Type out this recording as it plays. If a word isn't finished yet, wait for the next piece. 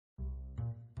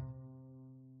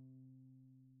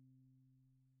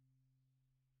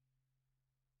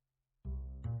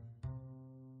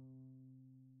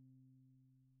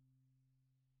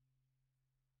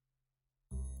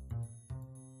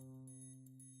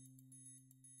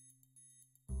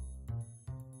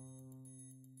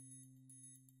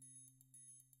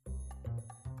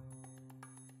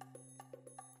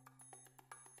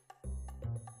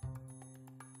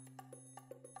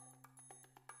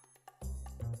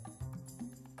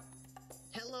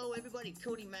Hello everybody,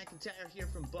 Cody McIntyre here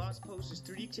from Boss Posters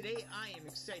 3D. Today I am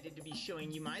excited to be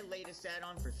showing you my latest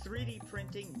add-on for 3D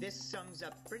printing. This sums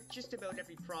up just about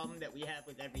every problem that we have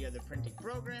with every other printing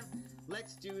program.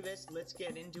 Let's do this, let's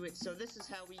get into it. So this is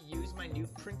how we use my new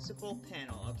PRINTcipal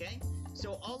panel, okay?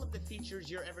 So all of the features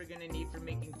you're ever going to need for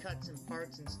making cuts and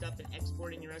parts and stuff and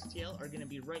exporting your STL are going to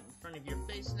be right in front of your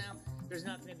face now. There's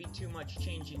not going to be too much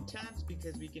changing tabs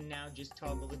because we can now just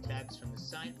toggle the tabs from the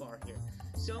sidebar here.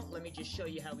 So let me just show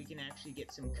you how we can actually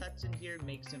get some cuts in here,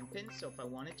 make some pins. So if I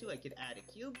wanted to, I could add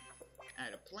a cube,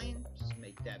 add a plane, just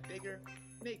make that bigger,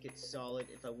 make it solid.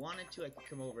 If I wanted to, I could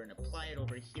come over and apply it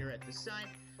over here at the side.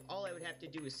 All I would have to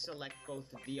do is select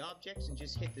both of the objects and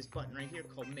just hit this button right here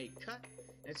called Make Cut,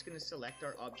 and it's going to select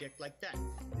our object like that.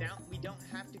 Now, we don't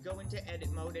have to go into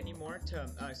edit mode anymore to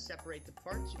separate the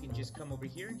parts. You can just come over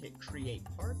here and hit Create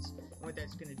Parts, and what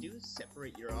that's going to do is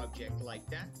separate your object like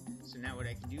that. So now what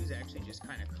I can do is actually just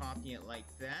kind of copy it like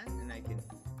that, and I can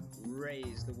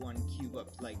raise the one cube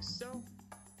up like so.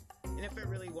 And if I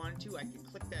really wanted to, I could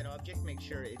click that object, make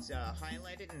sure it's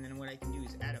highlighted, and then what I can do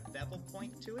is add a bevel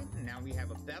point to it, and now we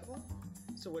have a bevel.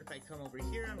 So what if I come over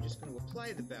here, I'm just going to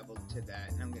apply the bevel to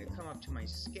that, and I'm going to come up to my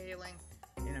scaling,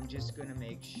 and I'm just going to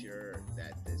make sure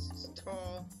that this is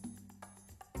tall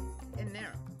and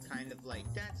narrow, kind of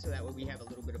like that, so that way we have a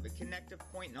little bit of a connective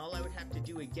point, and all I would have to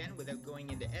do again without going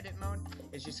into edit mode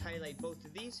is just highlight both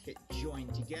of these, hit join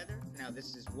together. Now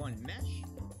this is one mesh.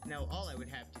 Now all I would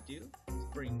have to do is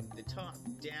bring the top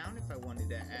down. If I wanted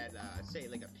to add, say,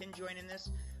 like a pin joint in this,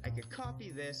 I could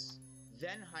copy this,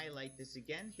 then highlight this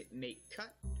again, hit make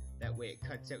cut. That way it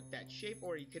cuts out that shape,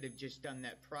 or you could have just done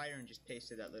that prior and just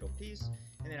pasted that little piece,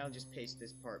 and then I'll just paste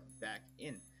this part back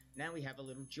in. Now we have a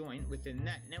little joint within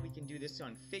that. Now we can do this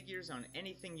on figures, on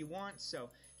anything you want, so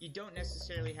you don't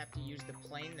necessarily have to use the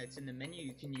plane that's in the menu.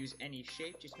 You can use any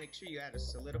shape. Just make sure you add a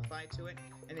solidify to it,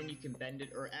 and then you can bend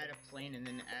it, or add a plane and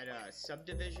then add a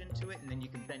subdivision to it, and then you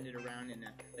can bend it around in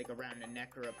like around a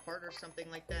neck or a part or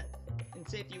something like that. And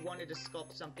say if you wanted to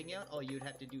sculpt something out, all you'd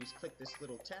have to do is click this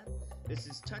little tab. This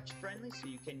is touch friendly, so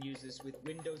you can use this with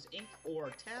Windows Ink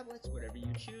or tablets, whatever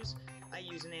you choose. I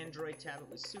use an Android tablet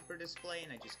with Super Display,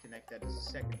 and I just connect that as a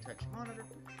second touch monitor.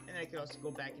 And then I could also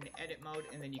go back into edit mode,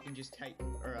 and then you can just type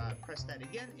or press that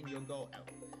again, and you'll go out.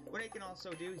 What I can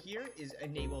also do here is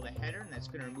enable the header, and that's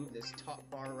going to remove this top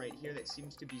bar right here that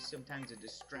seems to be sometimes a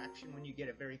distraction when you get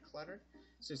it very cluttered.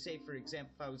 So say for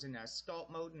example if I was in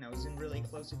sculpt mode and I was in really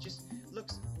close, it just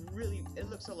looks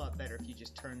a lot better if you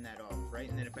just turn that off, right?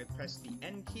 And then if I press the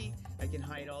N key, I can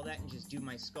hide all that and just do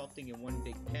my sculpting in one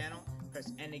big panel.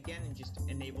 Press N again and just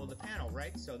enable the panel,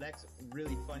 right? So that's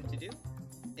really fun to do.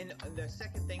 And the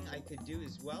second thing I could do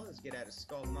as well is get out of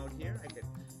sculpt mode here. I could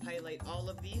highlight all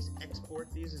of these,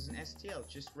 export these as an STL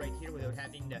just right here without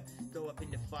having to go up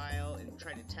into file and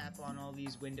try to tap on all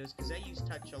these windows, because I use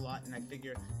touch a lot and I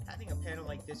figure having a panel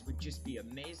like this would just be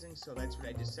amazing, so that's what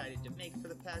I decided to make for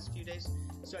the past few days.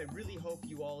 So I really hope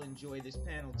you all enjoy this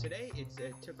panel today. It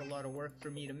took a lot of work for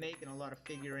me to make and a lot of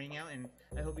figuring out, and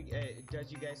I hope it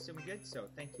does you guys some good. So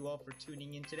thank you all for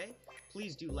tuning in today.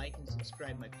 Please do like and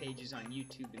subscribe my pages on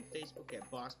YouTube and Facebook at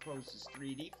Boss Posters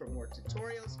 3D for more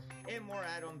tutorials and more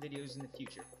add-on videos in the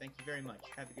future. Thank you very much.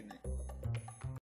 Have a good night.